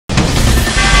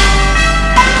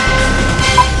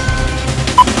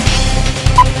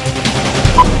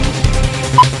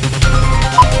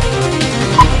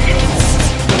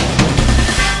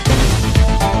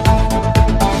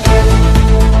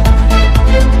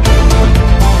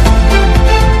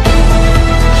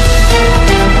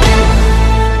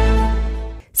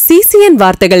CCN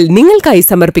വാർത്തകൾ നിങ്ങൾക്കായി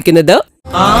സമർപ്പിക്കുന്നത്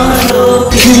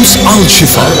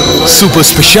സൂപ്പർ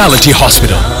സ്പെഷ്യാലിറ്റി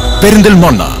ഹോസ്പിറ്റൽ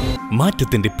പെരിന്തൽമണ്ണ.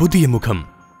 മാറ്റത്തിന്റെ പുതിയ മുഖം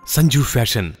Sanju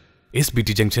fashion, SBT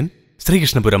junction,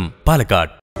 Sreekrishnapuram,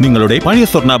 Palakkad. നിങ്ങളുടെ പഴയ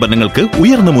സ്വർണ്ണാഭരണങ്ങൾക്ക്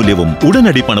ഉയർന്ന മൂല്യവും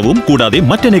ഉടനടി പണവും കൂടാതെ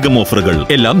മറ്റനേകം ഓഫറുകൾ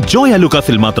എല്ലാം ജോയ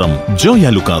ലൂക്കാസിൽ മാത്രം. ജോയ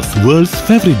ലൂക്കാസ്, വേൾഡ്സ്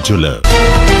ഫേവറേറ്റ് ജ്വല്ലർ.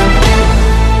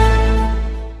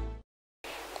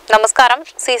 നമസ്കാരം.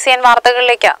 CCN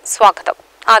വാർത്തകളിലേക്ക് സ്വാഗതം.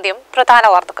 ആദ്യം പ്രധാന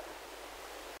വാർത്തകൾ.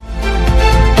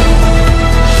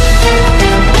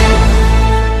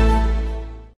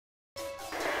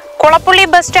 കുളപ്പുള്ളി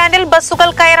ബസ് സ്റ്റാൻഡിൽ ബസ്സുകൾ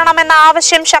കയറണമെന്ന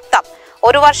ആവശ്യം ശക്തം.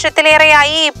 ഒരു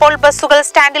വർഷത്തിലേറെയായി ഇപ്പോൾ ബസ്സുകൾ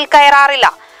സ്റ്റാൻഡിൽ കയറാറില്ല.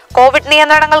 കോവിഡ്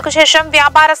നിയന്ത്രണങ്ങൾക്ക് ശേഷം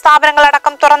വ്യാപാര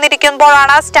സ്ഥാപനങ്ങളടക്കം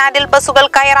തുറന്നിരിക്കുമ്പോഴാണ് സ്റ്റാൻഡിൽ ബസ്സുകൾ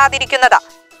കയറാതിരിക്കുന്നത്.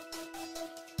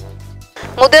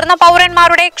 മുതിർന്ന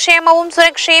പൗരന്മാരുടെ ക്ഷേമവും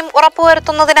സുരക്ഷയും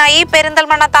ഉറപ്പുവരുത്തുന്നതിനായി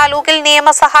പെരിന്തൽമണ്ണ താലൂക്കിൽ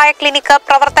നിയമസഹായ ക്ലിനിക്ക്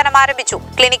പ്രവർത്തനം ആരംഭിച്ചു.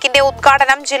 ക്ലിനിക്കിന്റെ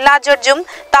ഉദ്ഘാടനം ജില്ലാ ജഡ്ജും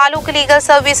താലൂക്ക് ലീഗൽ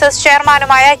സർവീസസ്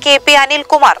ചെയർമാനുമായ KP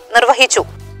അനിൽകുമാർ നിർവഹിച്ചു.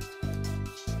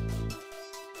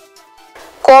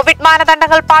 കോവിഡ്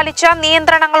മാനദണ്ഡങ്ങൾ പാലിച്ച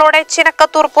നിയന്ത്രണങ്ങളോടെ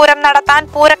ചിനക്കത്തൂർ പൂരം നടത്താൻ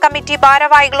പൂര കമ്മിറ്റി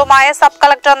ഭാരവാഹികളുമായ സബ്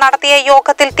കളക്ടർ നടത്തിയ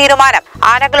യോഗത്തിൽ തീരുമാനം.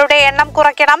 ആനകളുടെ എണ്ണം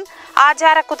കുറയ്ക്കണം.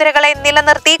 ആചാര കുതിരകളെ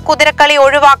നിലനിർത്തി കുതിരക്കളി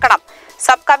ഒഴിവാക്കണം.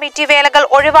 സബ് കമ്മിറ്റി വേലകൾ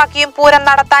ഒഴിവാക്കിയും പൂരം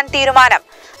നടത്താൻ തീരുമാനം.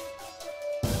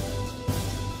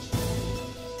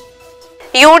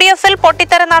 UDFൽ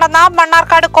പൊട്ടിത്തെറി നടന്ന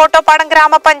മണ്ണാർക്കാട് കോട്ടോപ്പാടം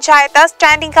ഗ്രാമപഞ്ചായത്ത്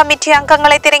സ്റ്റാൻഡിംഗ് കമ്മിറ്റി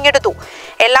അംഗങ്ങളെ തിരഞ്ഞെടുത്തു.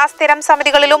 എല്ലാ സ്ഥിരം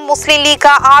സമിതികളിലും മുസ്ലിം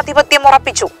ലീഗ് ആധിപത്യം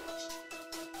ഉറപ്പിച്ചു.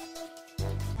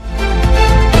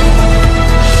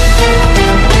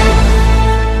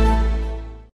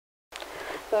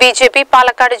 BJP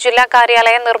പാലക്കാട് ജില്ലാ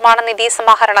കാര്യാലയ നിർമ്മാണ നിധി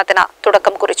സമാഹരണത്തിന്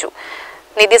തുടക്കം കുറിച്ചു.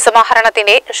 നിധി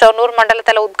സമാഹരണത്തിന്റെ ഷൊർണൂർ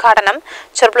മണ്ഡലതല ഉദ്ഘാടനം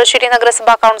ചെർപ്പുളശ്ശേരി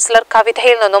നഗരസഭാ കൌൺസിലർ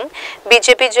കവിതയിൽ നിന്നും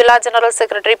BJP ജില്ലാ ജനറൽ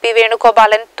സെക്രട്ടറി P.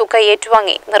 വേണുഗോപാലൻ തുക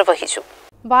ഏറ്റുവാങ്ങി നിർവഹിച്ചു.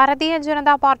 ഭാരതീയ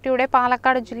ജനതാ പാർട്ടിയുടെ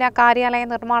പാലക്കാട് ജില്ലാ കാര്യാലയ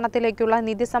നിർമ്മാണത്തിലേക്കുള്ള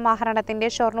നിധി സമാഹരണത്തിന്റെ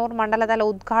ഷൊർണൂർ മണ്ഡലതല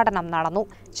ഉദ്ഘാടനം നടന്നു.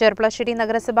 ചെർപ്പുളശ്ശേരി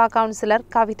നഗരസഭാ കൌൺസിലർ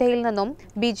കവിതയിൽ നിന്നും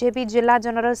BJP ജില്ലാ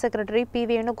ജനറൽ സെക്രട്ടറി P.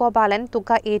 വേണുഗോപാലൻ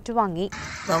തുക ഏറ്റുവാങ്ങി.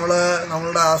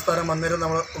 നമ്മളുടെ ആസ്ഥാന മന്ദിരം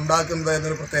നമ്മൾ ഉണ്ടാക്കുന്നത്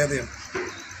എന്നൊരു പ്രത്യേകതയുണ്ട്.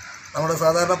 നമ്മുടെ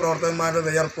സാധാരണ പ്രവർത്തകന്മാരുടെ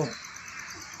വിയർപ്പും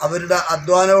അവരുടെ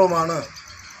അധ്വാനവുമാണ്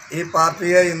ഈ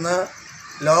പാർട്ടിയെ ഇന്ന്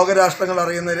ലോകരാഷ്ട്രങ്ങൾ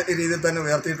അറിയുന്ന രീതിയിൽ തന്നെ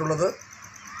ഉയർത്തിയിട്ടുള്ളത്.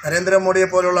 നരേന്ദ്രമോദിയെ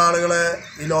പോലുള്ള ആളുകളെ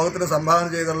ഈ ലോകത്തിന് സംഭാവന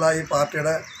ചെയ്തുള്ള ഈ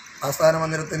പാർട്ടിയുടെ ആസ്ഥാന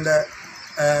മന്ദിരത്തിൻ്റെ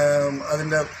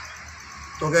അതിൻ്റെ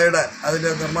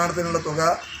നിർമ്മാണത്തിനുള്ള തുക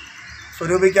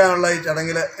സ്വരൂപിക്കാനുള്ള ഈ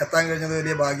ചടങ്ങിൽ എത്താൻ കഴിഞ്ഞത്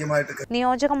വലിയ ഭാഗ്യമായിട്ട്.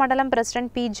 നിയോജക മണ്ഡലം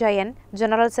president P. Jayan,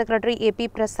 general secretary AP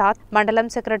Prasad, മണ്ഡലം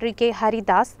secretary K.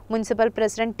 Haridas, municipal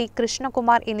president T.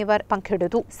 Krishnakumar എന്നിവർ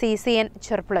പങ്കെടുത്തു. CCN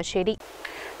Cherpulassery.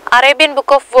 Arabian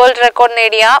book of world record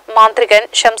നേടിയ മാന്ത്രികൻ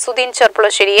ഷംസുദ്ദീൻ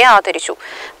ചെർപ്പുളശ്ശേരിയെ ആദരിച്ചു.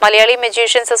 മലയാളി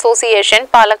മജീഷ്യൻസ് അസോസിയേഷൻ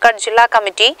പാലക്കാട് ജില്ലാ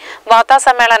കമ്മിറ്റി വാർത്താ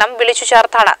സമ്മേളനം വിളിച്ചു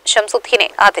ചേർത്താണ് ഷംസുദ്ദീനെ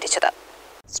ആദരിച്ചത്.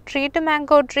 സ്ട്രീറ്റ്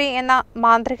മാംഗോ ട്രീ എന്ന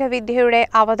മാന്ത്രിക വിദ്യയുടെ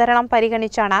അവതരണം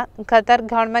പരിഗണിച്ചാണ് ഖത്തർ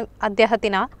ഗവൺമെന്റ്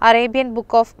അദ്ദേഹത്തിന് Arabian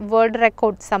book of world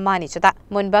record സമ്മാനിച്ചത്.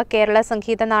 മുൻപ് Kerala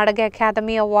Sangeetha Nataka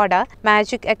academy award,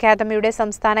 magic അക്കാദമിയുടെ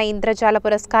സംസ്ഥാന ഇന്ദ്രജാല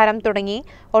പുരസ്കാരം തുടങ്ങി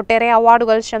ഒട്ടേറെ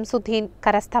അവാർഡുകൾ ഷംസുദ്ദീൻ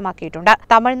കരസ്ഥമാക്കിയിട്ടുണ്ട്.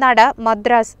 തമിഴ്നാട്,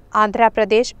 മദ്രാസ്,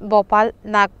 ആന്ധ്രാപ്രദേശ്, ഭോപ്പാൽ,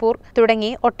 നാഗ്പൂർ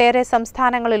തുടങ്ങി ഒട്ടേറെ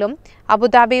സംസ്ഥാനങ്ങളിലും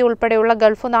അബുദാബി ഉൾപ്പെടെയുള്ള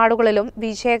ഗൾഫ് നാടുകളിലും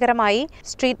വിജയകരമായി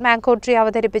സ്ട്രീറ്റ് മാംഗോ ട്രീ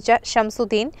അവതരിപ്പിച്ച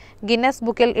ഷംസുദ്ദീൻ ഗിന്നസ്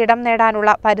ബുക്കിൽ ഇടം നേടാനുള്ള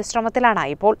പരിശ്രമത്തിലാണ്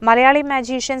ഇപ്പോൾ. മലയാളി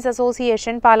മജീഷ്യൻസ്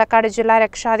അസോസിയേഷൻ പാലക്കാട് ജില്ലാ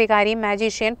രക്ഷാധികാരി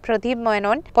മജീഷ്യൻ പ്രദീപ്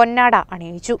മേനോൻ പൊന്നാട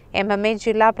അണിയിച്ചു. MMA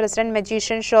ജില്ലാ പ്രസിഡന്റ്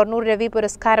മജീഷ്യൻ ഷൊർണൂർ രവി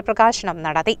പുരസ്കാര പ്രകാശനം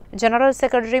നടത്തി. ജനറൽ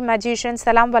സെക്രട്ടറി മജീഷ്യൻ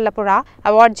സലാം വല്ലപ്പുഴ,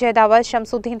 അവാർഡ് ജേതാവ്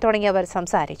ഷംസുദ്ദീൻ തുടങ്ങിയവർ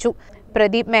സംസാരിച്ചു.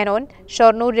 പ്രദീപ് മേനോൻ,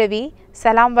 ഷൊർണൂർ രവി,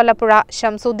 സലാം വല്ലപ്പുഴ,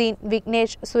 ഷംസുദ്ദീൻ,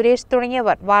 വിഘ്നേഷ്, സുരേഷ്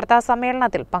തുടങ്ങിയവർ വാർത്താ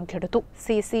സമ്മേളനത്തിൽ പങ്കെടുത്തു.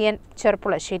 CCN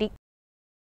ചെർപ്പുളശ്ശേരി.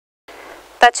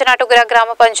 തച്ചനാട്ടുകര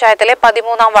ഗ്രാമപഞ്ചായത്തിലെ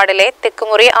 13-ാം വാർഡിലെ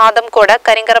തെക്കുമുറി ആദംകോട്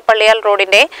കരിങ്കറപ്പള്ളിയാൽ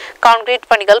റോഡിന്റെ കോൺക്രീറ്റ്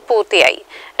പണികൾ പൂർത്തിയായി.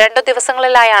 2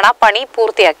 ദിവസങ്ങളിലായാണ് പണി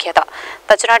പൂർത്തിയാക്കിയത്.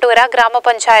 തച്ചനാട്ടുകര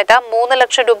ഗ്രാമപഞ്ചായത്ത് 3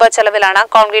 ലക്ഷം രൂപ ചെലവിലാണ്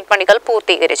കോൺക്രീറ്റ് പണികൾ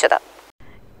പൂർത്തീകരിച്ചത്.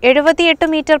 78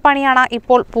 മീറ്റർ പണിയാണ്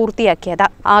ഇപ്പോൾ പൂർത്തിയാക്കിയത്.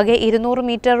 ആകെ 200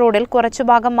 മീറ്റർ റോഡിൽ കുറച്ചു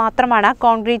ഭാഗം മാത്രമാണ്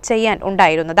കോൺക്രീറ്റ് ചെയ്യാൻ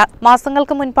ഉണ്ടായിരുന്നത്.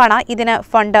 മാസങ്ങൾക്ക് മുൻപാണ് ഇതിന്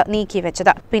ഫണ്ട്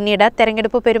നീക്കിവെച്ചത്. പിന്നീട്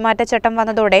തെരഞ്ഞെടുപ്പ് പെരുമാറ്റച്ചട്ടം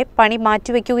വന്നതോടെ പണി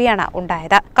മാറ്റിവെക്കുകയാണ്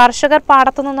ഉണ്ടായത്. കർഷകർ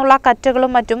പാടത്തു നിന്നുള്ള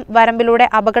കറ്റകളും മറ്റും വരമ്പിലൂടെ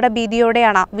അപകട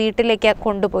ഭീതിയോടെയാണ് വീട്ടിലേക്ക്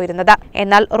കൊണ്ടുപോയിരുന്നത്.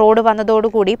 എന്നാൽ റോഡ്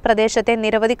വന്നതോടുകൂടി പ്രദേശത്തെ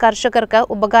നിരവധി കർഷകർക്ക്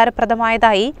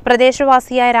ഉപകാരപ്രദമായതായി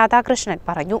പ്രദേശവാസിയായ രാധാകൃഷ്ണൻ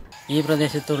പറഞ്ഞു. ഈ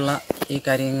പ്രദേശത്തുള്ള ഈ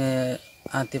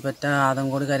ആത്തിപ്പറ്റ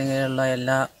ആദംകോട് കരിങ്കലുള്ള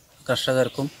എല്ലാ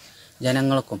കർഷകർക്കും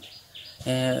ജനങ്ങൾക്കും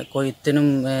കൊയ്ത്തിനും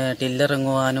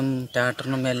ടില്ലറിങ്ങുവാനും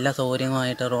ട്രാക്ടറിനും എല്ലാ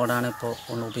സൗകര്യമായിട്ട് റോഡാണ് ഇപ്പോൾ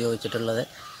ഉപയോഗിച്ചിട്ടുള്ളത്.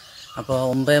 അപ്പോൾ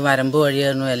മുമ്പേ വരമ്പ്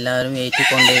വഴിയായിരുന്നു എല്ലാവരും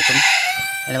ഏറ്റിക്കൊണ്ടേക്കും.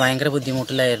 അതിന് ഭയങ്കര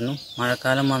ബുദ്ധിമുട്ടിലായിരുന്നു.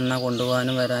 മഴക്കാലം വന്നാൽ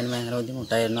കൊണ്ടുപോകാനും വരാനും ഭയങ്കര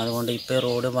ബുദ്ധിമുട്ടായിരുന്നു. അതുകൊണ്ട് ഇപ്പോൾ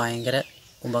റോഡ് ഭയങ്കര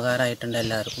ഉപകാരമായിട്ടുണ്ട്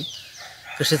എല്ലാവർക്കും.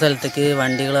 കൃഷി സ്ഥലത്തേക്ക്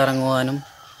വണ്ടികൾ ഇറങ്ങുവാനും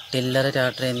ടില്ലർ,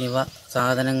 ട്രാക്ടർ എന്നിവ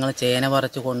സാധനങ്ങൾ ചേന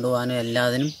പറിച്ച് കൊണ്ടുപോകാനും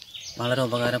എല്ലാത്തിനും വളരെ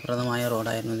ഉപകാരപ്രദമായ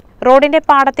റോഡായിരുന്നു. റോഡിന്റെ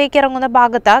പാടത്തേക്ക് ഇറങ്ങുന്ന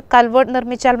ഭാഗത്ത് കൽവേർട്ട്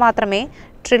നിർമ്മിച്ചാൽ മാത്രമേ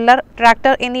ട്രില്ലർ,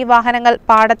 ട്രാക്ടർ എന്നീ വാഹനങ്ങൾ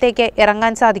പാടത്തേക്ക്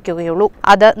ഇറങ്ങാൻ സാധിക്കുകയുള്ളൂ.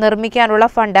 അത് നിർമ്മിക്കാനുള്ള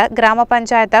ഫണ്ട്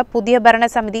ഗ്രാമപഞ്ചായത്ത് പുതിയ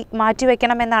ഭരണസമിതി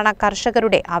മാറ്റിവെക്കണമെന്നാണ്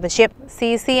കർഷകരുടെ ആവശ്യം.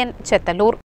 CCN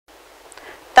ചെത്തല്ലൂർ.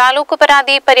 താലൂക്ക്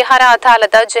പരാതി പരിഹാര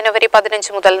അദാലത്ത് ജനുവരി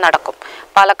 15 മുതൽ നടക്കും.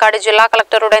 പാലക്കാട് ജില്ലാ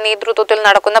കളക്ടറുടെ നേതൃത്വത്തിൽ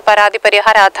നടക്കുന്ന പരാതി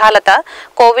പരിഹാര അദാലത്ത്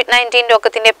COVID-19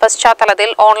 രോഗത്തിന്റെ പശ്ചാത്തലത്തിൽ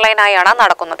ഓൺലൈനായാണ്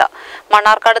നടക്കുന്നത്.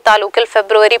 മണ്ണാർക്കാട് താലൂക്കിൽ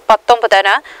ഫെബ്രുവരി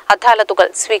 19 അദാലത്തുകൾ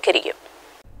സ്വീകരിക്കും.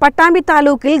 പട്ടാമ്പി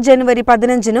താലൂക്കിൽ ജനുവരി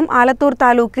 15-നും, ആലത്തൂർ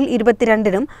താലൂക്കിൽ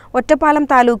 22-നും, ഒറ്റപ്പാലം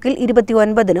താലൂക്കിൽ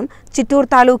 29-നും, ചിറ്റൂർ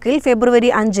താലൂക്കിൽ ഫെബ്രുവരി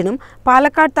 5-നും,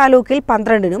 പാലക്കാട് താലൂക്കിൽ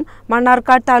 12-നും,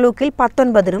 മണ്ണാർക്കാട് താലൂക്കിൽ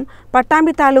 19-നും,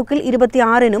 പട്ടാമ്പി താലൂക്കിൽ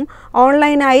 26-നും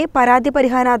ഓൺലൈനായി പരാതി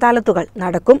പരിഹാര അദാലത്തുകൾ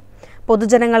നടക്കും.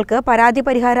 പൊതുജനങ്ങൾക്ക് പരാതി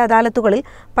പരിഹാര അദാലത്തുകളിൽ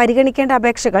പരിഗണിക്കേണ്ട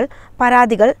അപേക്ഷകൾ,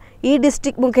 പരാതികൾ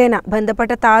ഡിസ്ട്രിക്ട് മുഖേന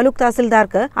ബന്ധപ്പെട്ട താലൂക്ക്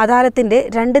തഹസിൽദാർക്ക് അദാലത്തിന്റെ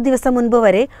 2 ദിവസം മുൻപ്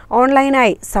വരെ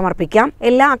ഓൺലൈനായി സമർപ്പിക്കാം.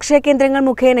 എല്ലാ അക്ഷയ കേന്ദ്രങ്ങൾ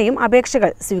മുഖേനയും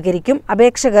അപേക്ഷകൾ സ്വീകരിക്കും.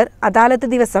 അപേക്ഷകർ അദാലത്ത്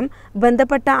ദിവസം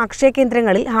ബന്ധപ്പെട്ട അക്ഷയ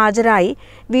കേന്ദ്രങ്ങളിൽ ഹാജരായി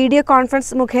വീഡിയോ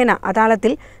കോൺഫറൻസ് മുഖേന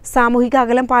അദാലത്തിൽ സാമൂഹിക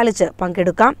അകലം പാലിച്ച്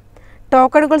പങ്കെടുക്കാം.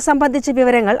 ടോക്കണുകൾ സംബന്ധിച്ച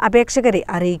വിവരങ്ങൾ അപേക്ഷകരെ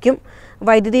അറിയിക്കും.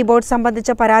 വൈദ്യുതി ബോർഡ്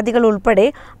സംബന്ധിച്ച പരാതികൾ ഉൾപ്പെടെ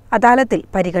അദാലത്തിൽ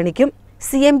പരിഗണിക്കും.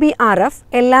 CMBRF,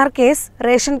 LR case,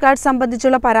 ration card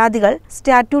സംബന്ധിച്ചുള്ള പരാതികൾ,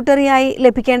 സ്റ്റാറ്റ്യൂട്ടറിയായി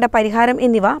ലഭിക്കേണ്ട പരിഹാരം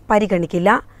എന്നിവ പരിഗണിക്കില്ല.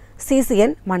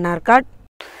 CCN മണ്ണാർക്കാട്.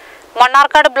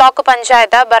 മണ്ണാർക്കാട് ബ്ലോക്ക്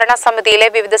പഞ്ചായത്ത് ഭരണസമിതിയിലെ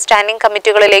വിവിധ സ്റ്റാൻഡിംഗ്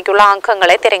കമ്മിറ്റികളിലേക്കുള്ള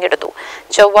അംഗങ്ങളെ തിരഞ്ഞെടുത്തു.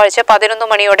 ചൊവ്വാഴ്ച 11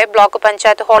 മണിയോടെ ബ്ലോക്ക്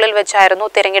പഞ്ചായത്ത് ഹാളിൽ വെച്ചായിരുന്നു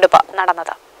തിരഞ്ഞെടുപ്പ്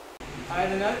നടന്നത്.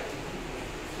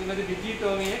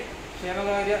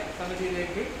 ക്ഷേമകാര്യ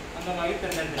സമിതിയിലേക്ക് അംഗമായി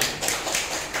തിരഞ്ഞെടുത്തു.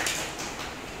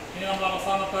 ഇനി നമ്മൾ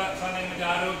അവസാനത്തെ സ്റ്റാൻഡിംഗ് കമ്മിറ്റി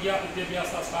ആരോഗ്യ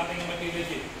വിദ്യാഭ്യാസ സ്റ്റാൻഡിംഗ്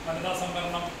കമ്മിറ്റിയിലേക്ക് വനിതാ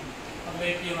സംവരണം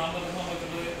അതിലേക്ക് നാമനിർദ്ദേശം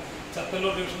വെച്ചിട്ടുള്ളത്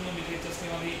ചത്തല്ലൂർ ഡിവിഷനിൽ നിന്നും വിജയിച്ച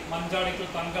ശ്രീമതി മഞ്ചാടിക്കൽ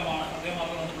തങ്കമാണ്. അതേ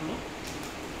മാത്രമേ വന്നിട്ടുള്ളൂ.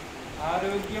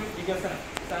 ആരോഗ്യം വികസനം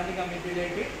സ്റ്റാൻഡിംഗ്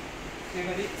കമ്മിറ്റിയിലേക്ക്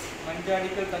ശ്രീമതി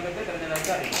മഞ്ചാടിക്കൽ തങ്കത്തെ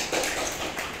തിരഞ്ഞെടുക്കാൻ അറിയിക്കും.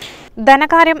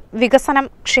 ധനകാര്യം, വികസനം,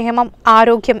 ക്ഷേമം,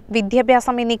 ആരോഗ്യം,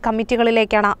 വിദ്യാഭ്യാസം എന്നീ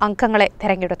കമ്മിറ്റികളിലേക്കാണ് അംഗങ്ങളെ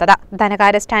തെരഞ്ഞെടുത്തത്.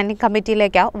 ധനകാര്യ standing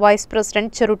കമ്മിറ്റിയിലേക്ക് vice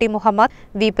president Cherutti Muhammad,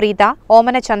 V Preetha,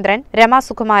 ഓമനചന്ദ്രൻ, Rama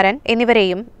Sukumaran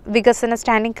എന്നിവരെയും, വികസന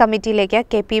സ്റ്റാൻഡിംഗ് കമ്മിറ്റിയിലേക്ക്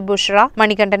KP ബുഷ്ര,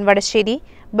 മണികണ്ഠൻ വടശ്ശേരി,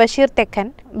 ബഷീർ തെക്കൻ,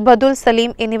 ബദുൽ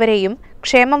സലീം എന്നിവരെയും,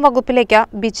 ക്ഷേമം വകുപ്പിലേക്ക്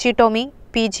ബിച്ചി ടോമി,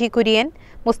 PG കുര്യൻ,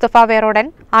 മുസ്തഫ വേറോഡൻ,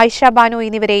 ആയിഷ ബാനു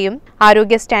എന്നിവരെയും,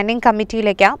 ആരോഗ്യ സ്റ്റാൻഡിംഗ്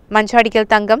കമ്മിറ്റിയിലേക്ക് മഞ്ചാടിക്കൽ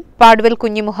തങ്കം, പാടുവൽ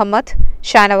കുഞ്ഞി മുഹമ്മദ്,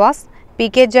 ഷാനവാസ്,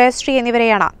 PK ജയശ്രീ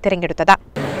എന്നിവരെയാണ് തിരഞ്ഞെടുത്തത്.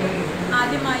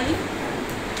 ആദ്യമായി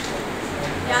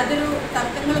യാതൊരു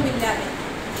തർക്കങ്ങളുമില്ലാതെ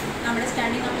നമ്മുടെ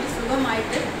സ്റ്റാൻഡിംഗ് കമ്മിറ്റി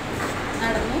സുഖമായിട്ട്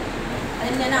നടന്നു.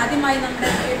 അതിന് ഞാൻ ആദ്യമായി നമ്മുടെ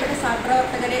പ്രിയപ്പെട്ട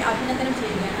സഹപ്രവർത്തകരെ അഭിനന്ദനം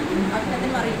ചെയ്യുകയാണ്,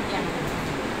 അഭിനന്ദനം അറിയിക്കുകയാണ്.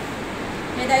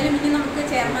 ഏതായാലും ഇനി നമുക്ക്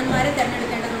ചെയർമാൻമാരെ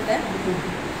തിരഞ്ഞെടുക്കേണ്ടതുണ്ട്.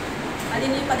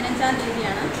 അതിന് 15-ാം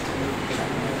തീയതിയാണ്.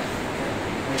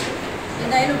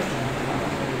 ഏതായാലും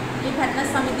ഈ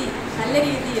ഭരണസമിതി നല്ല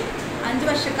രീതിയിൽ 5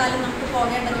 വർഷക്കാലം നമുക്ക്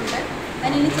പോകേണ്ടതുണ്ട്.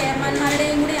 അതിന് ഇനി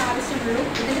ചെയർമാൻമാരുടെയും കൂടി ആവശ്യമുള്ളൂ.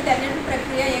 ഇതിൻ്റെ തെരഞ്ഞെടുപ്പ്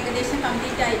പ്രക്രിയ ഏകദേശം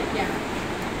കംപ്ലീറ്റ് ആയിരിക്കുകയാണ്.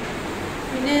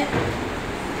 പിന്നെ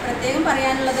പ്രത്യേകം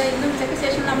പറയാനുള്ളത്, ഇന്ന് ഉച്ചയ്ക്ക്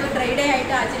ശേഷം നമ്മൾ ഡ്രൈ ഡേ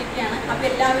ആയിട്ട് ആചരിക്കുകയാണ്. അപ്പോൾ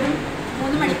എല്ലാവരും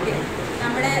 3 മണിക്ക്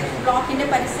നമ്മുടെ ബ്ലോക്കിൻ്റെ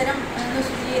പരിസരം ഒന്ന്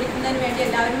ശുചീകരിക്കുന്നതിന് വേണ്ടി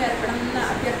എല്ലാവരും ഏർപ്പെടണമെന്ന്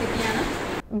അഭ്യർത്ഥിക്കുകയാണ്.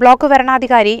 Block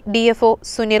വരണാധികാരി DFO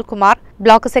Sunil Kumar,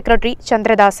 block secretary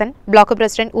Chandradasan, block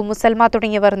president Ummusalma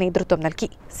തുടങ്ങിയവർ നേതൃത്വം നൽകി.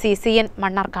 CCN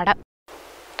മണ്ണാർക്കാട്.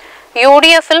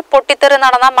 UDF-ൽ പൊട്ടിത്തെറി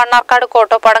നടന്ന മണ്ണാർക്കാട്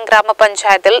കോട്ടോപ്പാടം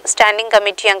ഗ്രാമപഞ്ചായത്തിൽ സ്റ്റാൻഡിംഗ്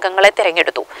കമ്മിറ്റി അംഗങ്ങളെ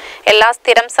തിരഞ്ഞെടുത്തു. എല്ലാ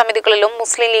സ്ഥിരം സമിതികളിലും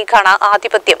മുസ്ലിം ലീഗാണ്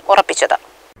ആധിപത്യം ഉറപ്പിച്ചത്.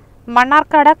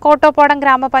 മണ്ണാർക്കാട് കോട്ടോപ്പാടം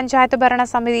ഗ്രാമപഞ്ചായത്ത്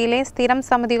ഭരണസമിതിയിലെ സ്ഥിരം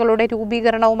സമിതികളുടെ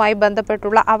രൂപീകരണവുമായി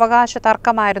ബന്ധപ്പെട്ടുള്ള അവകാശ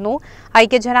തർക്കമായിരുന്നു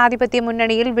ഐക്യജനാധിപത്യ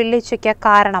മുന്നണിയിൽ വെള്ളിച്ചയ്ക്ക്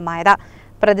കാരണമായത്.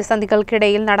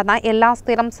 പ്രതിസന്ധികൾക്കിടയിൽ നടന്ന എല്ലാ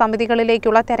സ്ഥിരം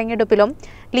സമിതികളിലേക്കുള്ള തെരഞ്ഞെടുപ്പിലും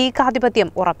ലീഗ് ആധിപത്യം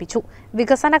ഉറപ്പിച്ചു.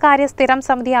 വികസനകാര്യ സ്ഥിരം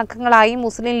സമിതി അംഗങ്ങളായി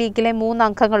മുസ്ലിം ലീഗിലെ 3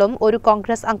 അംഗങ്ങളും 1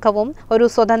 കോൺഗ്രസ് അംഗവും 1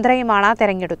 സ്വതന്ത്രയുമാണ്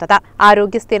തെരഞ്ഞെടുത്തത്.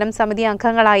 ആരോഗ്യ സ്ഥിരം സമിതി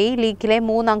അംഗങ്ങളായി ലീഗിലെ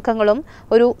 3 അംഗങ്ങളും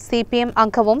 1 CPM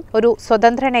അംഗവും 1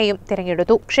 സ്വതന്ത്രനെയും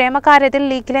തെരഞ്ഞെടുത്തു. ക്ഷേമകാര്യത്തിൽ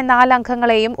ലീഗിലെ 4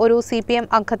 അംഗങ്ങളെയും 1 CPM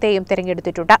അംഗത്തെയും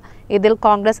തെരഞ്ഞെടുത്തിട്ടുണ്ട്. ഇതിൽ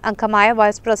കോൺഗ്രസ് അംഗമായ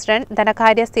വൈസ് പ്രസിഡന്റ്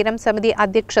ധനകാര്യ സ്ഥിരം സമിതി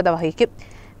അധ്യക്ഷത വഹിക്കും.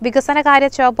 വികസനകാര്യ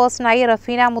ചെയർപേഴ്സണായി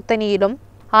റഫീന മുത്തനിയിലും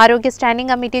ആരോഗ്യ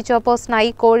സ്റ്റാൻഡിംഗ് കമ്മിറ്റി ചെയർപേഴ്സണായി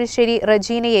കോഴിശ്ശേരി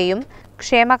റജീനയെയും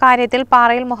ക്ഷേമകാര്യത്തിൽ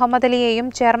പാറയിൽ മുഹമ്മദ് അലിയെയും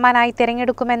ചെയർമാനായി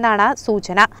തെരഞ്ഞെടുക്കുമെന്നാണ്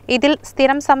സൂചന. ഇതിൽ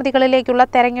സ്ഥിരം സമിതികളിലേക്കുള്ള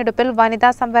തെരഞ്ഞെടുപ്പിൽ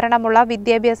വനിതാ സംവരണമുള്ള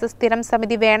വിദ്യാഭ്യാസ സ്ഥിരം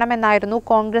സമിതി വേണമെന്നായിരുന്നു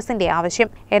കോൺഗ്രസിന്റെ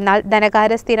ആവശ്യം. എന്നാൽ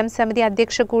ധനകാര്യ സ്ഥിരം സമിതി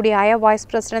അധ്യക്ഷ കൂടിയായ വൈസ്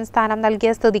പ്രസിഡന്റ് സ്ഥാനം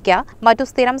നൽകിയ സ്ഥിതിക്ക് മറ്റു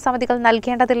സ്ഥിരം സമിതികൾ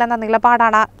നൽകേണ്ടതില്ലെന്ന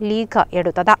നിലപാടാണ് ലീഗ്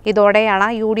എടുത്തത്. ഇതോടെയാണ്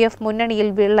UDF മുന്നണിയിൽ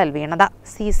വിള്ളൽ വീണത്.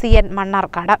 CCN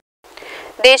മണ്ണാർക്കാട്.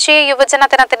 ദേശീയ യുവജന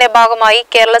ദിനത്തിന്റെ ഭാഗമായി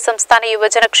കേരള സംസ്ഥാന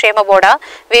യുവജന ക്ഷേമ ബോർഡ്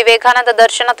വിവേകാനന്ദ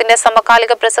ദർശനത്തിന്റെ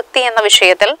സമകാലിക പ്രസക്തി എന്ന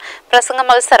വിഷയത്തിൽ പ്രസംഗ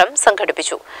മത്സരം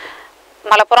സംഘടിപ്പിച്ചു.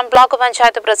 മലപ്പുറം ബ്ലോക്ക്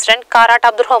പഞ്ചായത്ത് പ്രസിഡന്റ് കാരാട്ട്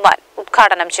അബ്ദുറഹ്മാൻ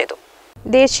ഉദ്ഘാടനം ചെയ്തു.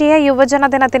 ദേശീയ യുവജന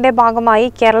ദിനത്തിന്റെ ഭാഗമായി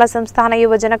കേരള സംസ്ഥാന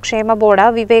യുവജന ക്ഷേമ ബോർഡ്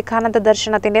വിവേകാനന്ദ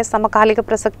ദർശനത്തിന്റെ സമകാലിക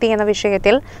പ്രസക്തി എന്ന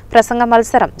വിഷയത്തിൽ പ്രസംഗ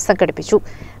മത്സരം സംഘടിപ്പിച്ചു.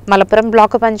 മലപ്പുറം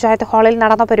ബ്ലോക്ക് പഞ്ചായത്ത് ഹാളിൽ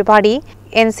നടന്ന പരിപാടി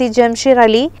NC ജംഷീർ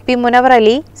അലി, P മുനവർ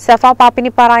അലി, സഫ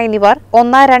പാപ്പിനിപ്പാറ എന്നിവർ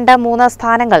 1, 2, 3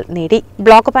 സ്ഥാനങ്ങൾ നേടി.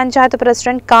 ബ്ലോക്ക് പഞ്ചായത്ത്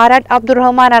പ്രസിഡന്റ് കാരാട്ട്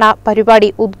അബ്ദുറഹ്മാനാണ്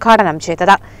പരിപാടി ഉദ്ഘാടനം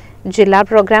ചെയ്തത്. ജില്ലാ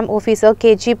programme officer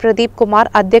KG Pradeep Kumar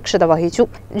അധ്യക്ഷത വഹിച്ചു.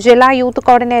 ജില്ലാ യൂത്ത്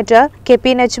കോർഡിനേറ്റർ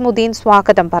KP നജ്മുദ്ദീൻ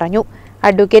സ്വാഗതം പറഞ്ഞു.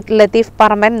 അഡ്വക്കേറ്റ് ലത്തീഫ്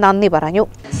പറമ്പൻ നന്ദി പറഞ്ഞു.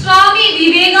 സ്വാമി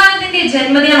വിവേകാനന്ദന്റെ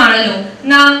ജന്മദിനമാണല്ലോ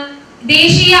നാം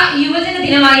ദേശീയ യുവജന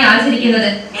ദിനമായി ആചരിക്കുന്നത്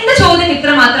എന്ന ചോദ്യം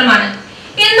ഇത്ര മാത്രമാണ്.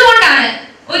 എന്തുകൊണ്ടാണ്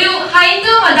ഒരു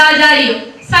ഹൈന്ദവ മതാചാര്യയും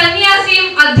സന്യാസിയും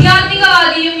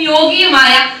ആധ്യാത്മികവാദിയും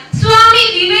യോഗിയുമായ സ്വാമി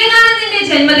വിവേകാനന്ദന്റെ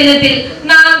ജന്മദിനത്തിൽ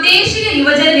നാം ദേശീയ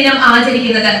യുവജന ദിനം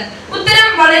ആചരിക്കുന്നത്? ഉത്തരം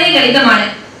വളരെ ലളിതമാണ്.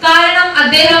 കാരണം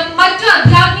അദ്ദേഹം മറ്റു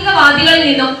ആധ്യാത്മികവാദികളിൽ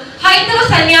നിന്നും ഹൈന്ദവ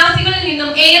സന്യാസികളിൽ നിന്നും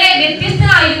ഏറെ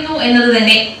വ്യത്യസ്തനായിരുന്നു എന്നത്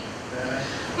തന്നെ.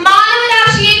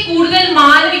 മാനവരാശിയെ കൂടുതൽ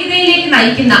മാനവികതയിലേക്ക്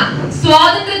നയിക്കുന്ന,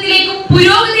 സ്വാതന്ത്ര്യത്തിലേക്കും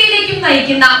പുരോഗതിയിലേക്കും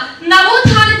നയിക്കുന്ന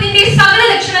നവോത്ഥാനത്തിന്റെ സകല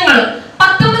ലക്ഷണങ്ങളും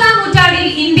 19ാം നൂറ്റാണ്ടിൽ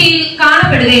ഇന്ത്യയിൽ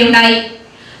കാണപ്പെടുകയുണ്ടായി.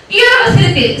 ഈ ഒരു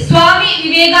അവസരത്തിൽ സ്വാമി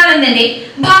വിവേകാനന്ദന്റെ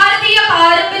ഭാരതീയ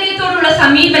പാരമ്പര്യത്തോടുള്ള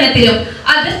സമീപനത്തിലും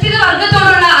അധസ്ഥിത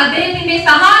വർഗത്തോടുള്ള അദ്ദേഹത്തിന്റെ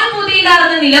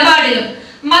സഹാനുഭൂതിയിലാർന്ന നിലപാടിലും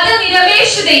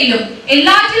മതനിരപേക്ഷതയിലും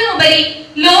എല്ലാറ്റിലുമുപരി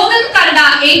ലോകം കണ്ട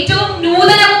ഏറ്റവും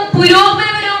നൂതനവും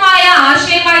പുരോഗമനപരവുമായ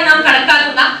ആശയമായി നാം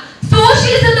കണക്കാക്കുന്ന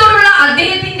സോഷ്യലിസത്തോടുള്ള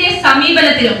അദ്ദേഹത്തിന്റെ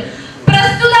സമീപനത്തിലും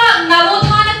പ്രസ്തുത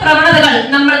നവോത്ഥാന പ്രവണതകൾ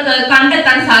നമ്മൾക്ക്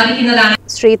കണ്ടെത്താൻ സാധിക്കുന്നതാണ്.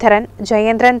 ശ്രീധരൻ,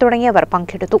 ജയേന്ദ്രൻ തുടങ്ങിയവർ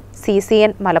പങ്കെടുത്തു.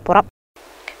 CCN മലപ്പുറം.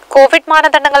 കോവിഡ്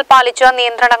മാനദണ്ഡങ്ങൾ പാലിച്ച്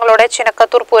നിയന്ത്രണങ്ങളോടെ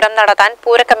ചിനക്കത്തൂർ പൂരം നടത്താൻ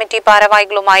പൂരകമ്മിറ്റി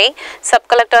ഭാരവാഹികളുമായി സബ്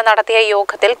കളക്ടർ നടത്തിയ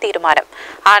യോഗത്തിൽ തീരുമാനം.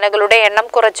 ആനകളുടെ എണ്ണം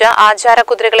കുറച്ച് ആചാര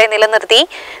കുതിരകളെ നിലനിർത്തി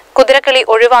കുതിരക്കളി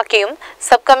ഒഴിവാക്കിയും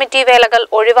സബ് കമ്മിറ്റി വേലകൾ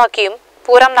ഒഴിവാക്കിയും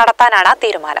പൂരം നടത്താനാണ്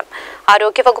തീരുമാനം.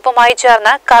 ആരോഗ്യവകുപ്പുമായി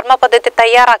ചേർന്ന് കർമ്മ പദ്ധതി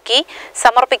തയ്യാറാക്കി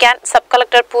സമർപ്പിക്കാൻ സബ്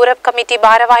കളക്ടർ പൂരം കമ്മിറ്റി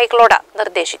ഭാരവാഹികളോട്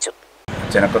നിർദ്ദേശിച്ചു.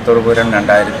 ചിനക്കത്തൂർ പൂരം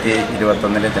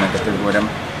 2021 ചിനക്കത്തൂർ പൂരം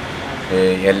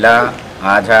എല്ലാ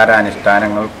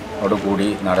ആചാരാനുഷ്ഠാനങ്ങളോടുകൂടി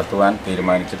നടത്തുവാൻ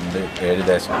തീരുമാനിച്ചിട്ടുണ്ട് 7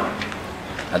 ദേശം.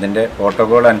 അതിൻ്റെ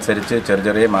പ്രോട്ടോകോൾ അനുസരിച്ച്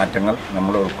ചെറിയ മാറ്റങ്ങൾ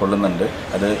നമ്മൾ ഉൾക്കൊള്ളുന്നുണ്ട്.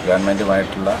 അത്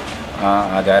ഗവൺമെൻറ്റുമായിട്ടുള്ള ആ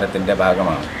ആചാരത്തിൻ്റെ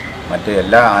ഭാഗമാണ്. മറ്റ്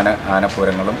എല്ലാ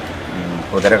ആനപ്പൂരങ്ങളും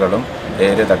കുതിരകളും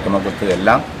തേര് തട്ടുമക്കുത്ത്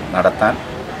എല്ലാം നടത്താൻ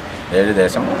 7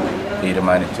 ദേശം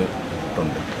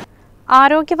തീരുമാനിച്ചിട്ടുണ്ട്.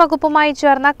 ആരോഗ്യവകുപ്പുമായി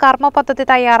ചേർന്ന കർമ്മ പദ്ധതി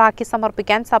തയ്യാറാക്കി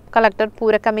സമർപ്പിക്കാൻ സബ് കളക്ടർ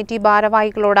പൂരകമ്മിറ്റി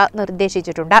ഭാരവാഹികളോട്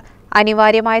നിർദ്ദേശിച്ചിട്ടുണ്ട്.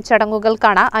 അനിവാര്യമായ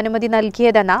ചടങ്ങുകൾക്കാണ് അനുമതി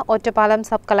നൽകിയതെന്ന് ഒറ്റപ്പാലം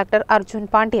സബ് കളക്ടർ അർജുൻ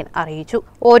പാണ്ഡ്യൻ അറിയിച്ചു.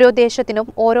 ഓരോ ദേശത്തിനും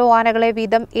ഓരോ ആനകളെ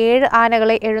വീതം 7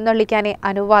 ആനകളെ എഴുന്നള്ളിക്കാനേ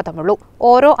അനുവാദമുള്ളൂ.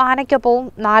 ഓരോ ആനയ്ക്കൊപ്പവും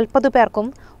 40 പേർക്കും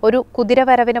ഒരു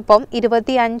കുതിരവരവിനൊപ്പം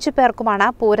 25 പേർക്കുമാണ്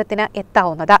പൂരത്തിന്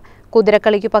എത്താവുന്നത്.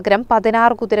 കുതിരക്കളിക്കു പകരം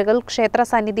 16 കുതിരകൾ ക്ഷേത്ര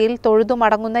സന്നിധിയിൽ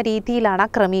തൊഴുതുമടങ്ങുന്ന രീതിയിലാണ്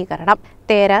ക്രമീകരണം.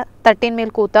 തേര്,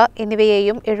 തട്ടിന്മേൽക്കൂത്ത്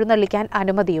എന്നിവയെയും എഴുന്നള്ളിക്കാൻ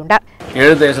അനുമതിയുണ്ട്.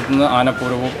 7 ദേശത്തുനിന്ന്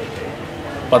ആനപ്പൂരവും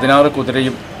 16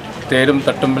 കുതിരയും തേരും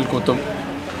തട്ടുമ്പൽക്കൂത്തും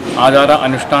ആചാര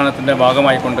അനുഷ്ഠാനത്തിൻ്റെ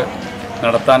ഭാഗമായിക്കൊണ്ട്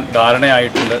നടത്താൻ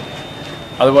ധാരണയായിട്ടുണ്ട്.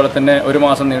 അതുപോലെ തന്നെ 1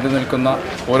 മാസം നീണ്ടു നിൽക്കുന്ന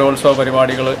പൂരോത്സവ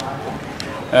പരിപാടികൾ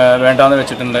വേണ്ടാന്ന്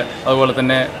വെച്ചിട്ടുണ്ട്. അതുപോലെ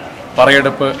തന്നെ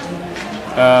പറയെടുപ്പ്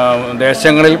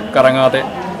ദേശങ്ങളിൽ കറങ്ങാതെ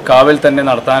കാവിൽ തന്നെ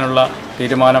നടത്താനുള്ള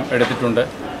തീരുമാനം എടുത്തിട്ടുണ്ട്.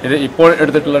 ഇത് ഇപ്പോൾ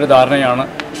എടുത്തിട്ടുള്ളൊരു ധാരണയാണ്.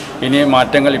 ഇനി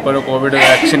മാറ്റങ്ങൾ, ഇപ്പോൾ കോവിഡ്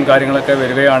വാക്സിൻ കാര്യങ്ങളൊക്കെ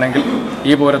വരികയാണെങ്കിൽ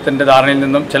ഈ പൂരത്തിൻ്റെ ധാരണയിൽ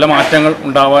നിന്നും ചില മാറ്റങ്ങൾ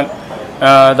ഉണ്ടാവാൻ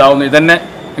ഇതാവുന്നു. ഇതന്നെ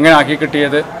ഇങ്ങനെ ആക്കി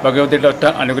കിട്ടിയത് ഭഗവതിയുടെ ഒറ്റ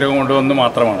അനുഗ്രഹം കൊണ്ടുവന്ന്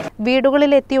മാത്രമാണ്.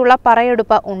 വീടുകളിലെത്തിയുള്ള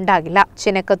പറയെടുപ്പ് ഉണ്ടാകില്ല.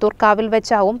 ചിനക്കത്തൂർ കാവിൽ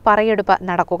വെച്ചാവും പറയെടുപ്പ്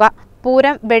നടക്കുക.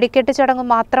 പൂരം വെടിക്കെട്ട് ചടങ്ങ്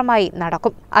മാത്രമായി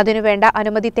നടക്കും. അതിനുവേണ്ട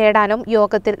അനുമതി തേടാനും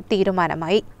യോഗത്തിൽ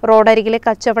തീരുമാനമായി. റോഡരികിലെ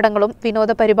കച്ചവടങ്ങളും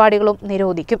വിനോദ പരിപാടികളും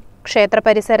നിരോധിക്കും. ക്ഷേത്ര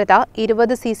പരിസരത്ത്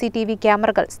 20 CCTV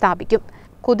ക്യാമറകൾ സ്ഥാപിക്കും.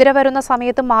 കുതിര വരുന്ന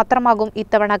സമയത്ത് മാത്രമാകും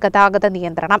ഇത്തവണ ഗതാഗത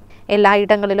നിയന്ത്രണം.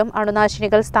 എല്ലായിടങ്ങളിലും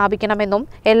അണുനാശിനികൾ സ്ഥാപിക്കണമെന്നും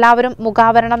എല്ലാവരും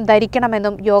മുഖാവരണം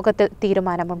ധരിക്കണമെന്നും യോഗത്തിൽ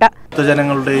തീരുമാനമുണ്ട്.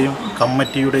 ഭക്തജനങ്ങളുടെയും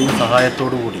കമ്മിറ്റിയുടെയും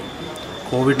സഹായത്തോടുകൂടി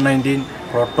COVID-19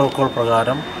 പ്രോട്ടോകോൾ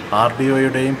പ്രകാരം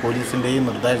RDOയുടെയും പോലീസിൻ്റെയും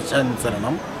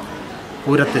നിർദ്ദേശാനുസരണം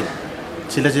പൂരത്തിൽ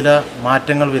ചില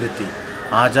മാറ്റങ്ങൾ വരുത്തി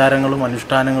ആചാരങ്ങളും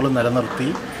അനുഷ്ഠാനങ്ങളും നിലനിർത്തി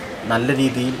നല്ല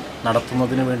രീതിയിൽ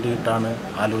നടത്തുന്നതിന് വേണ്ടിയിട്ടാണ്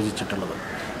ആലോചിച്ചിട്ടുള്ളത്.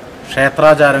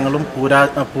 ക്ഷേത്രാചാരങ്ങളും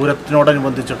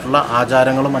പൂരത്തിനോടനുബന്ധിച്ചിട്ടുള്ള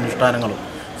ആചാരങ്ങളും അനുഷ്ഠാനങ്ങളും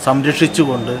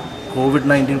സംരക്ഷിച്ചുകൊണ്ട്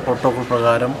COVID-19 പ്രോട്ടോകോൾ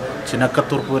പ്രകാരം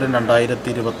ചിനക്കത്തൂർ പൂരം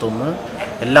 2021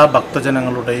 എല്ലാ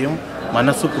ഭക്തജനങ്ങളുടെയും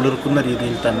മനസ്സ് കുളിർക്കുന്ന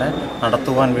രീതിയിൽ തന്നെ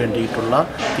നടത്തുവാൻ വേണ്ടിയിട്ടുള്ള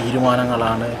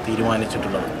തീരുമാനങ്ങളാണ്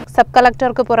തീരുമാനിച്ചിട്ടുള്ളത്. സബ്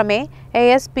കളക്ടർക്ക് പുറമെ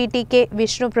ASPTK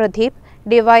Vishnu Pradeep,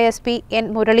 DYSP N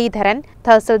Muraleedharan,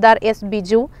 tahsildar S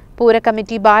Biju,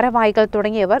 പൂരകമ്മിറ്റി ഭാരവാഹികൾ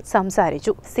തുടങ്ങിയവർ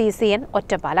സംസാരിച്ചു. CCN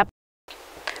ഒറ്റപ്പാലം.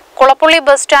 കുളപ്പുള്ളി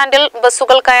ബസ് സ്റ്റാൻഡിൽ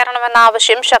ബസ്സുകൾ കയറണമെന്ന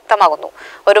ആവശ്യം ശക്തമാകുന്നു.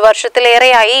 ഒരു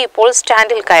വർഷത്തിലേറെയായി ഇപ്പോൾ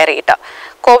സ്റ്റാൻഡിൽ കയറിയിട്ട്.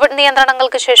 കോവിഡ്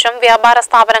നിയന്ത്രണങ്ങൾക്ക് ശേഷം വ്യാപാര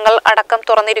സ്ഥാപനങ്ങൾ അടക്കം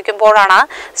തുറന്നിരിക്കുമ്പോഴാണ്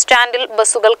സ്റ്റാൻഡിൽ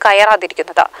ബസ്സുകൾ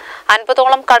കയറാതിരിക്കുന്നത്.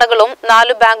 50ഓളം കടകളും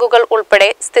 4 ബാങ്കുകൾ ഉൾപ്പെടെ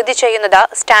സ്ഥിതി ചെയ്യുന്നത്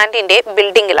സ്റ്റാൻഡിന്റെ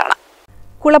ബിൽഡിംഗിലാണ്.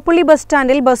 കുളപ്പുള്ളി ബസ്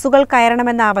സ്റ്റാൻഡിൽ ബസ്സുകൾ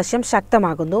കയറണമെന്ന ആവശ്യം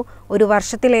ശക്തമാകുന്നു. ഒരു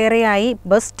വർഷത്തിലേറെയായി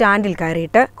ബസ് സ്റ്റാൻഡിൽ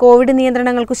കയറിയിട്ട്. കോവിഡ്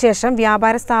നിയന്ത്രണങ്ങൾക്കു ശേഷം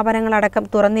വ്യാപാര സ്ഥാപനങ്ങളടക്കം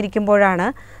തുറന്നിരിക്കുമ്പോഴാണ്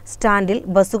സ്റ്റാൻഡിൽ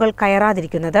ബസ്സുകൾ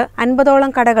കയറാതിരിക്കുന്നത്.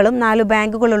 50ഓളം കടകളും 4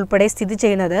 ബാങ്കുകൾ ഉൾപ്പെടെ സ്ഥിതി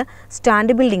ചെയ്യുന്നത്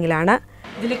സ്റ്റാൻഡ് ബിൽഡിംഗിലാണ്.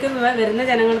 ഇതിലേക്ക് വരുന്ന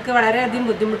ജനങ്ങൾക്ക് വളരെയധികം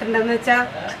ബുദ്ധിമുട്ടുണ്ടെന്ന് വെച്ചാൽ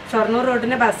ഷൊർണൂർ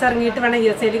റോഡിന് ബസ് ഇറങ്ങിയിട്ട് വേണം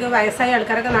ESIലേക്ക് വയസ്സായ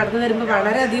ആൾക്കാരൊക്കെ നടന്നു വരുമ്പോൾ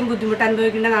വളരെയധികം ബുദ്ധിമുട്ട്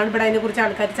അനുഭവിക്കേണ്ടതാണ്. ഇവിടെ അതിനെക്കുറിച്ച്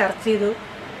ആൾക്കാർ ചർച്ച ചെയ്തു.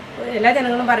 എല്ലാ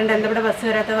ജനങ്ങളും പറയേണ്ടത് എന്താ ഇവിടെ ബസ്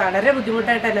വരാത്തത് വളരെ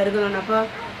ബുദ്ധിമുട്ടായിട്ട് എല്ലാവർക്കും തോന്നുന്നു. അപ്പോൾ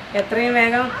എത്രയും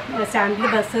വേഗം സ്റ്റാൻഡിൽ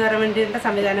ബസ് കയറാൻ വേണ്ടിയിട്ട്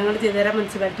സംവിധാനങ്ങൾ ചെയ്തു തരാൻ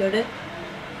മുനിസിപ്പാലിറ്റിയോട്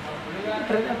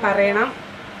പറയണം.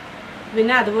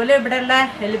 പിന്നെ അതുപോലെ ഇവിടെയുള്ള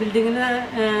ബിൽഡിങ്ങിൽ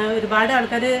ഒരുപാട്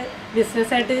ആൾക്കാർ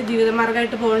ബിസിനസ്സായിട്ട്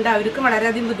ജീവിതമാർഗ്ഗമായിട്ട് പോകുന്നുണ്ട്. അവർക്കും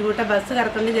വളരെയധികം ബുദ്ധിമുട്ടാണ്. ബസ്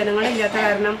കറക്കേണ്ട ജനങ്ങളില്ലാത്ത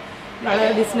കാരണം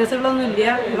ബിസിനസ്സുകളൊന്നും ഇല്ല.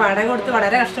 വാടക കൊടുത്ത്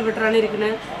വളരെ കഷ്ടപ്പെട്ടാണ്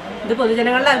ഇരിക്കുന്നത്. ഇത്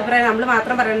പൊതുജനങ്ങളുടെ അഭിപ്രായം, നമ്മൾ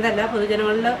മാത്രം പറയുന്നതല്ല,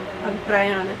 പൊതുജനങ്ങളുടെ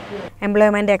അഭിപ്രായമാണ്.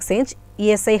 Employment exchange,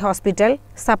 ESI hospital,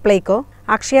 Supplyco,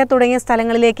 Akshaya തുടങ്ങിയ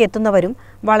സ്ഥലങ്ങളിലേക്ക് എത്തുന്നവരും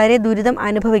വളരെ ദുരിതം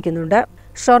അനുഭവിക്കുന്നുണ്ട്.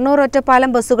 ഷൊർണൂർ ഒറ്റപ്പാലം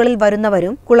ബസ്സുകളിൽ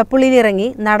വരുന്നവരും കുളപ്പുള്ളിയിലിറങ്ങി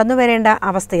നടന്നു വരേണ്ട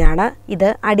അവസ്ഥയാണ്. ഇത്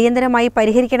അടിയന്തരമായി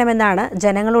പരിഹരിക്കണമെന്നാണ്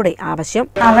ജനങ്ങളുടെ ആവശ്യം.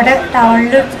 അവിടെ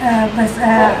ടൗണിൽ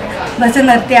ബസ്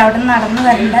നിർത്തി അവിടെ നടന്നു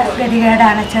വരേണ്ട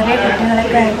ഗതികേടാണ്. ചെറിയ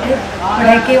കുട്ടികളൊക്കെ ആയിട്ട്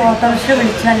ഇവിടേക്ക് ഓട്ടോറിക്ഷ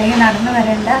വിളിച്ചു അല്ലെങ്കിൽ നടന്നു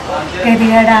വരേണ്ട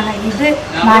ഗതികേടാണ്. ഇത്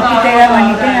മാറ്റിത്തരാൻ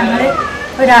വേണ്ടിയിട്ട് ഞങ്ങൾ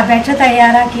ഒരു അപേക്ഷ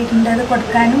തയ്യാറാക്കിയിട്ടുണ്ട്. അത്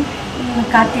കൊടുക്കാനും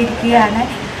കാത്തിരിക്കുകയാണ്.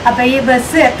 അപ്പോൾ ഈ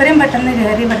ബസ് എത്രയും പെട്ടെന്ന്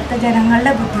കയറി ഇവിടുത്തെ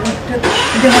ജനങ്ങളുടെ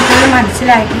ബുദ്ധിമുട്ടുകൾ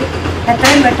മനസ്സിലാക്കി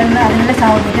എത്രയും പെട്ടെന്ന് അതിനുള്ള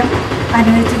സൗകര്യം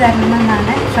അനുവദിച്ചു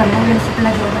തരണമെന്നാണ് ഷൊർണൂർ മുനിസിപ്പൽ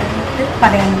അധികൃതർക്ക്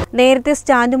പറയാനുള്ളത്. നേരത്തെ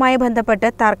സ്റ്റാൻഡുമായി ബന്ധപ്പെട്ട്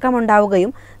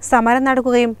തർക്കമുണ്ടാവുകയും സമരം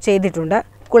നടക്കുകയും ചെയ്തിട്ടുണ്ട്.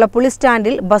 കുളപ്പുള്ളി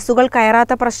സ്റ്റാൻഡിൽ ബസ്സുകൾ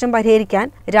കയറാത്ത പ്രശ്നം പരിഹരിക്കാൻ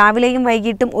രാവിലെയും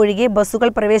വൈകിട്ടും ഒഴികെ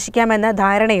ബസ്സുകൾ പ്രവേശിക്കാമെന്ന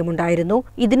ധാരണയുമുണ്ടായിരുന്നു.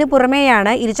 ഇതിനു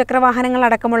പുറമെയാണ് ഇരുചക്രവാഹനങ്ങൾ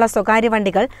അടക്കമുള്ള സ്വകാര്യ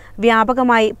വണ്ടികൾ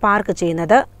വ്യാപകമായി പാർക്ക്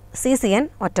ചെയ്യുന്നത്. CCN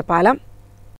ഒറ്റപ്പാലം.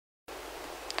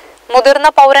 മുതിർന്ന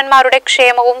പൗരന്മാരുടെ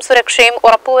ക്ഷേമവും സുരക്ഷയും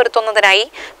ഉറപ്പുവരുത്തുന്നതിനായി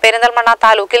പെരിന്തൽമണ്ണ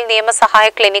താലൂക്കിൽ നിയമസഹായ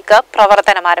ക്ലിനിക്ക്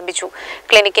പ്രവർത്തനം ആരംഭിച്ചു.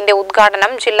 ക്ലിനിക്കിന്റെ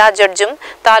ഉദ്ഘാടനം ജില്ലാ ജഡ്ജും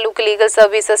താലൂക്ക് ലീഗൽ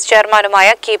സർവീസസ് ചെയർമാനുമായ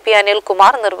KP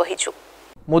അനിൽകുമാർ നിർവഹിച്ചു.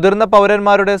 മുതിർന്ന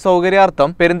പൗരന്മാരുടെ സൗകര്യാർത്ഥം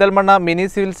പെരിന്തൽമണ്ണ മിനി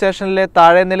സിവിൽ സ്റ്റേഷനിലെ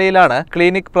താഴെ നിലയിലാണ്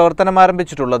ക്ലിനിക് പ്രവർത്തനം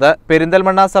ആരംഭിച്ചിട്ടുള്ളത്.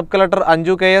 Perinthalmanna sub collector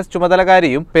Anju KS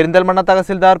ചുമതലകാരിയും Perinthalmanna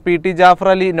tahsildar PT Jafar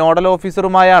Ali nodal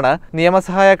ഓഫീസറുമായാണ്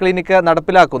നിയമസഹായ clinic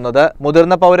നടപ്പിലാക്കുന്നത്.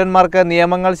 മുതിർന്ന പൗരന്മാർക്ക്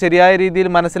നിയമങ്ങൾ ശരിയായ രീതിയിൽ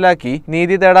മനസ്സിലാക്കി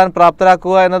നീതി തേടാൻ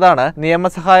പ്രാപ്തരാക്കുക എന്നതാണ്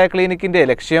നിയമസഹായ ക്ലിനിക്കിന്റെ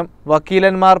ലക്ഷ്യം.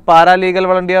 വക്കീലന്മാർ, പാരാലീഗൽ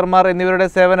വളണ്ടിയർമാർ എന്നിവരുടെ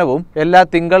സേവനവും എല്ലാ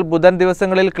തിങ്കൾ, ബുധൻ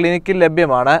ദിവസങ്ങളിൽ ക്ലിനിക്കിൽ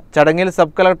ലഭ്യമാണ്. ചടങ്ങിൽ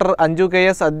സബ് കളക്ടർ അഞ്ജു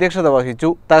KS അധ്യക്ഷത വഹിച്ചു.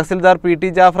 തഹസിൽദാർ PT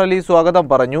ജാഫർ അലി സ്വാഗതം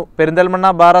പറഞ്ഞു. Perinthalmanna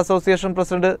bar association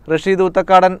president Rasheed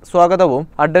ഉത്തക്കാടൻ സ്വാഗതവും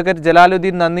അഡ്വക്കേറ്റ്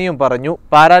ജലാലുദ്ദീൻ നന്ദിയും പറഞ്ഞു.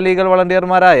 പാരാലീഗൽ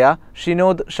വളണ്ടിയർമാരായ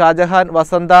ഷിനോദ്, ഷാജഹാൻ,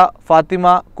 വസന്ത, ഫാത്തിമ,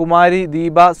 കുമാരി,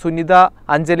 ദീപ, സുനിത,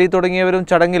 അഞ്ജലി തുടങ്ങിയവരും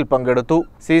ചടങ്ങിൽ പങ്കെടുത്തു.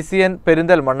 CCN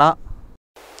പെരിന്തൽമണ്ണ.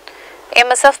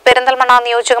 MSF പെരിന്തൽമണ്ണ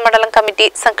നിയോജക മണ്ഡലം കമ്മിറ്റി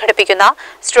സംഘടിപ്പിക്കുന്ന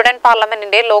സ്റ്റുഡന്റ്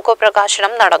പാർലമെന്റിന്റെ ലോഗോ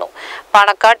പ്രകാശനം നടന്നു.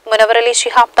 പാണക്കാട് മുനവറലി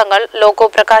ശിഹാബ് തങ്ങൾ ലോഗോ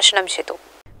പ്രകാശനം ചെയ്തു.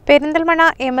 പെരിന്തൽമണ്ണ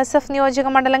MSF നിയോജക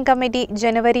മണ്ഡലം കമ്മിറ്റി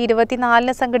ജനുവരി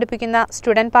 24 സംഘടിപ്പിക്കുന്ന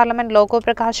സ്റ്റുഡന്റ് പാർലമെന്റ് ലോഗോ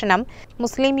പ്രകാശനം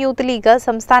മുസ്ലിം യൂത്ത് ലീഗ്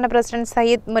സംസ്ഥാന പ്രസിഡന്റ്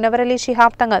സയ്യിദ് മുനവറലി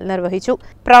ശിഹാബ് തങ്ങൾ നിർവഹിച്ചു.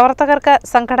 പ്രവർത്തകർക്ക്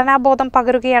സംഘടനാബോധം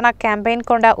പകരുകയാണ് ക്യാമ്പയിൻ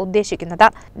കൊണ്ട് ഉദ്ദേശിക്കുന്നത്.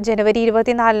 ജനുവരി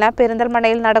 24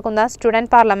 പെരിന്തൽമണ്ണയിൽ നടക്കുന്ന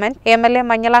student parliament MLA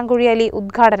Manjalamkuzhi Ali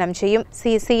ഉദ്ഘാടനം ചെയ്യും.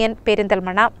 CCN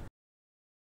പെരിന്തൽമണ്ണ.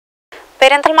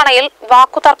 പെരിന്തൽമണ്ണയിൽ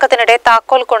വാക്കുതർക്കത്തിനിടെ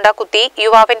താക്കോൽ കൊണ്ട് കുത്തി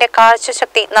യുവാവിന്റെ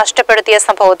കാഴ്ചശക്തി നഷ്ടപ്പെടുത്തിയ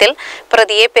സംഭവത്തിൽ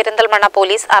പ്രതിയെ പെരിന്തൽമണ്ണ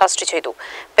പോലീസ് അറസ്റ്റ് ചെയ്തു.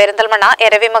 പെരിന്തൽമണ്ണ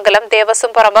എരവിമംഗലം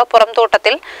ദേവസ്വം പറമ്പ്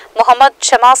പുറംതോട്ടത്തിൽ മുഹമ്മദ്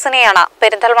ഷമാസിനെയാണ്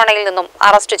പെരിന്തൽമണ്ണയിൽ നിന്നും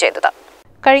അറസ്റ്റ് ചെയ്തത്.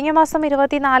 കഴിഞ്ഞ മാസം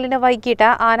 24-ന് വൈകിട്ട്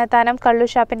ആനത്താനം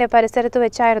കള്ളുഷാപ്പിന്റെ പരിസരത്ത്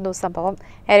വെച്ചായിരുന്നു സംഭവം.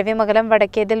 എരവിമംഗലം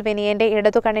വടക്കേതിൽ വിനയന്റെ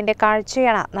ഇടതുകണ്ണിന്റെ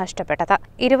കാഴ്ചയാണ് നഷ്ടപ്പെട്ടത്.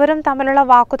 ഇരുവരും തമ്മിലുള്ള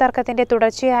വാക്കുതർക്കത്തിന്റെ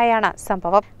തുടർച്ചയായാണ്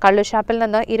സംഭവം. കള്ളുഷാപ്പിൽ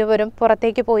നിന്ന് ഇരുവരും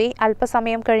പുറത്തേക്ക് പോയി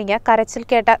അല്പസമയം കഴിഞ്ഞ് കരച്ചിൽ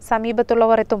കേട്ട്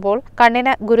സമീപത്തുള്ളവർ എത്തുമ്പോൾ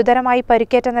കണ്ണിന് ഗുരുതരമായി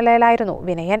പരിക്കേറ്റ നിലയിലായിരുന്നു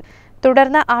വിനയൻ.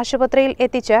 തുടർന്ന് ആശുപത്രിയിൽ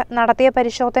എത്തിച്ച് നടത്തിയ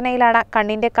പരിശോധനയിലാണ്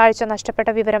കണ്ണിന്റെ കാഴ്ച നഷ്ടപ്പെട്ട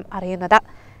വിവരം അറിയുന്നത്.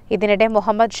 ഇതിനിടെ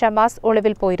മുഹമ്മദ് ഷമാസ്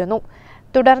ഒളിവിൽ പോയിരുന്നു.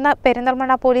 തുടർന്ന്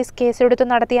പെരിന്തൽമണ്ണ പോലീസ് കേസെടുത്തു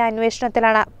നടത്തിയ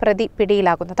അന്വേഷണത്തിലാണ് പ്രതി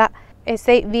പിടിയിലാകുന്നത്.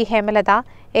 SI V Hemalatha,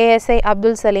 ASI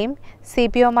Abdul Saleem,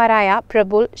 CPOമാരായ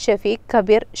Prabul, Shafeeq,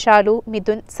 Kabir, Shalu,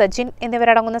 Mithun, Sajin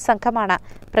എന്നിവരടങ്ങുന്ന സംഘമാണ്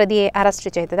പ്രതിയെ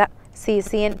അറസ്റ്റ് ചെയ്തത്.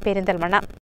 CCN പെരിന്തൽമണ്ണ.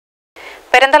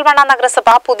 പെരിന്തൽമണ്ണ നഗരസഭ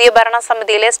പുതിയ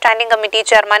ഭരണസമിതിയിലെ സ്റ്റാൻഡിംഗ് കമ്മിറ്റി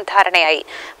ചെയർമാൻ ധാരണയായി.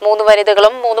 3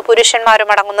 വനിതകളും 3 പുരുഷന്മാരും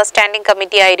അടങ്ങുന്ന സ്റ്റാൻഡിംഗ്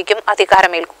കമ്മിറ്റിയായിരിക്കും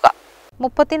അധികാരമേൽക്കുക.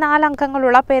 34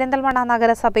 അംഗങ്ങളുള്ള പെരിന്തൽമണ്ണ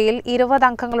നഗരസഭയിൽ 20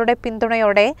 അംഗങ്ങളുടെ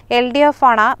പിന്തുണയോടെ LDF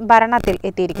ആണ് ഭരണത്തിൽ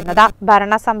എത്തിയിരിക്കുന്നത്.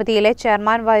 ഭരണസമിതിയിലെ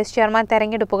ചെയർമാൻ, വൈസ് ചെയർമാൻ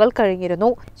തെരഞ്ഞെടുപ്പുകൾ കഴിഞ്ഞിരുന്നു.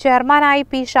 ചെയർമാനായി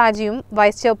P ഷാജിയും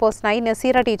വൈസ് ചെയർപേഴ്സണായി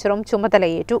നസീറ ടീച്ചറും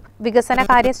ചുമതലയേറ്റു.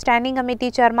 വികസനകാര്യ സ്റ്റാൻഡിംഗ് കമ്മിറ്റി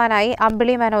ചെയർമാനായി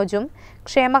അമ്പിളി മനോജും,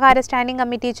 ക്ഷേമകാര്യ സ്റ്റാൻഡിംഗ്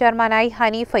കമ്മിറ്റി ചെയർമാനായി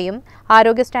ഹനീഫയും,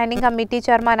 ആരോഗ്യ സ്റ്റാൻഡിംഗ് കമ്മിറ്റി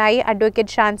ചെയർമാനായി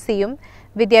അഡ്വക്കേറ്റ് ഷാൻസിയും,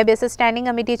 വിദ്യാഭ്യാസ സ്റ്റാൻഡിംഗ്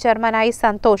കമ്മിറ്റി ചെയർമാനായി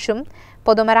സന്തോഷും,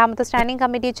 പൊതുമരാമത്ത് സ്റ്റാൻഡിംഗ്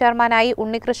കമ്മിറ്റി ചെയർമാനായി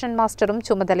ഉണ്ണികൃഷ്ണൻ മാസ്റ്ററും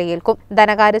ചുമതലയേൽക്കും.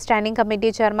 ധനകാര്യ സ്റ്റാൻഡിംഗ് കമ്മിറ്റി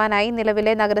ചെയർമാനായി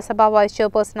നിലവിലെ നഗരസഭാ വൈസ്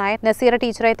ചെയർപേഴ്സണായ നസീറ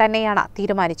ടീച്ചറെ തന്നെയാണ്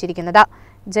തീരുമാനിച്ചിരിക്കുന്നത്.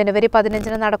 ജനുവരി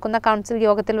 15-ന് നടക്കുന്ന കൗൺസിൽ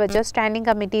യോഗത്തിൽ വെച്ച് സ്റ്റാൻഡിംഗ്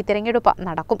കമ്മിറ്റി തിരഞ്ഞെടുപ്പ്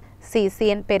നടക്കും.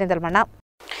 CCN പെരിന്തൽമണ്ണ.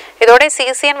 ഇതോടെ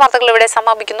CCN വാർത്തകൾ ഇവിടെ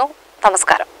സമാപിക്കുന്നു.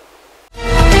 നമസ്കാരം.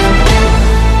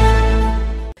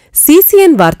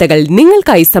 CCN വാർത്തകൾ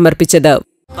നിങ്ങൾക്കായി സമർപ്പിച്ചത്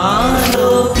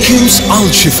കിംസ് അൽ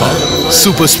ഷിഫ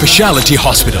സൂപ്പർ സ്പെഷ്യാലിറ്റി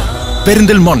ഹോസ്പിറ്റൽ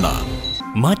പെരിന്തൽമണ്ണ.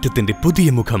 മാറ്റത്തിന്റെ പുതിയ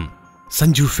മുഖം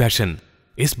Sanju fashion,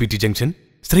 SBT junction,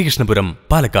 Sreekrishnapuram,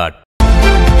 Palakkad.